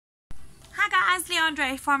guys,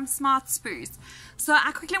 Leandre from Smartspruce. So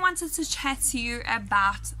I quickly wanted to chat to you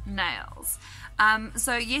about nails.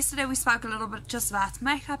 So yesterday we spoke a little bit just about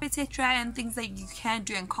makeup, etc., and things that you can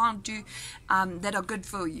do and can't do that are good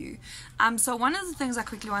for you. So one of the things I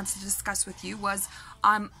quickly wanted to discuss with you was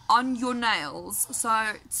on your nails.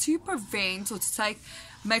 So to prevent or to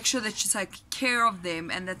make sure that you take care of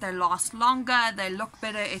them and that they last longer, they look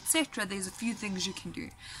better, etc., there's a few things you can do.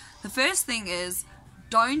 The first thing is,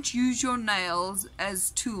 don't use your nails as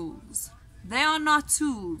tools. They are not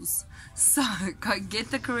tools. So go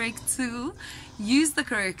get the correct tool, use the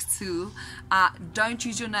correct tool. Don't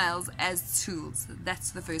use your nails as tools.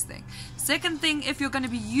 That's the first thing. Second thing, if you're going to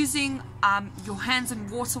be using your hands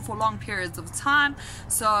in water for long periods of time,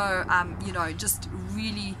 so you know, just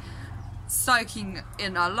really soaking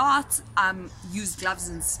in a lot, use gloves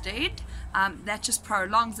instead. That just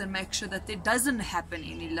prolongs and makes sure that there doesn't happen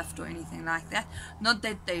any lift or anything like that. Not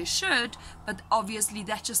that they should, but obviously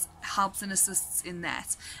that just helps and assists in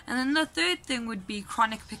that. And then the third thing would be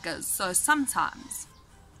chronic pickers. So sometimes,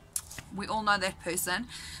 we all know that person,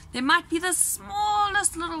 there might be the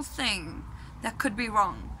smallest little thing that could be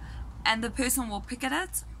wrong, and the person will pick at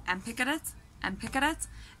it and pick at it and pick at it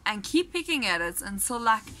and keep picking at it until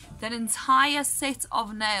like that entire set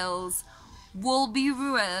of nails will be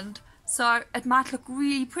ruined. So it might look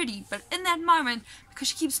really pretty, but in that moment, because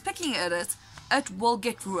she keeps picking at it, it will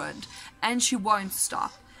get ruined and she won't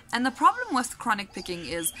stop. And the problem with chronic picking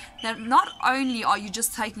is that not only are you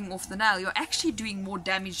just taking off the nail, you're actually doing more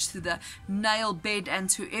damage to the nail bed and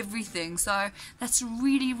to everything. So that's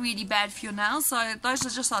really, really bad for your nails. So those are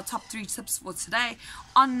just our top 3 tips for today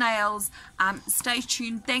on nails. Stay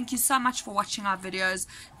tuned. Thank you so much for watching our videos.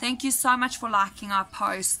 Thank you so much for liking our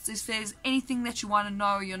posts. If there's anything that you want to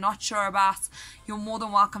know, you're not sure about, you're more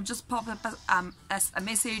than welcome. Just pop up us a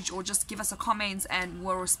message or just give us a comment and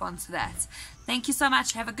we'll respond to that. Thank you so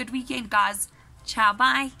much. Have a good weekend, guys. Ciao,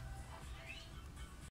 bye.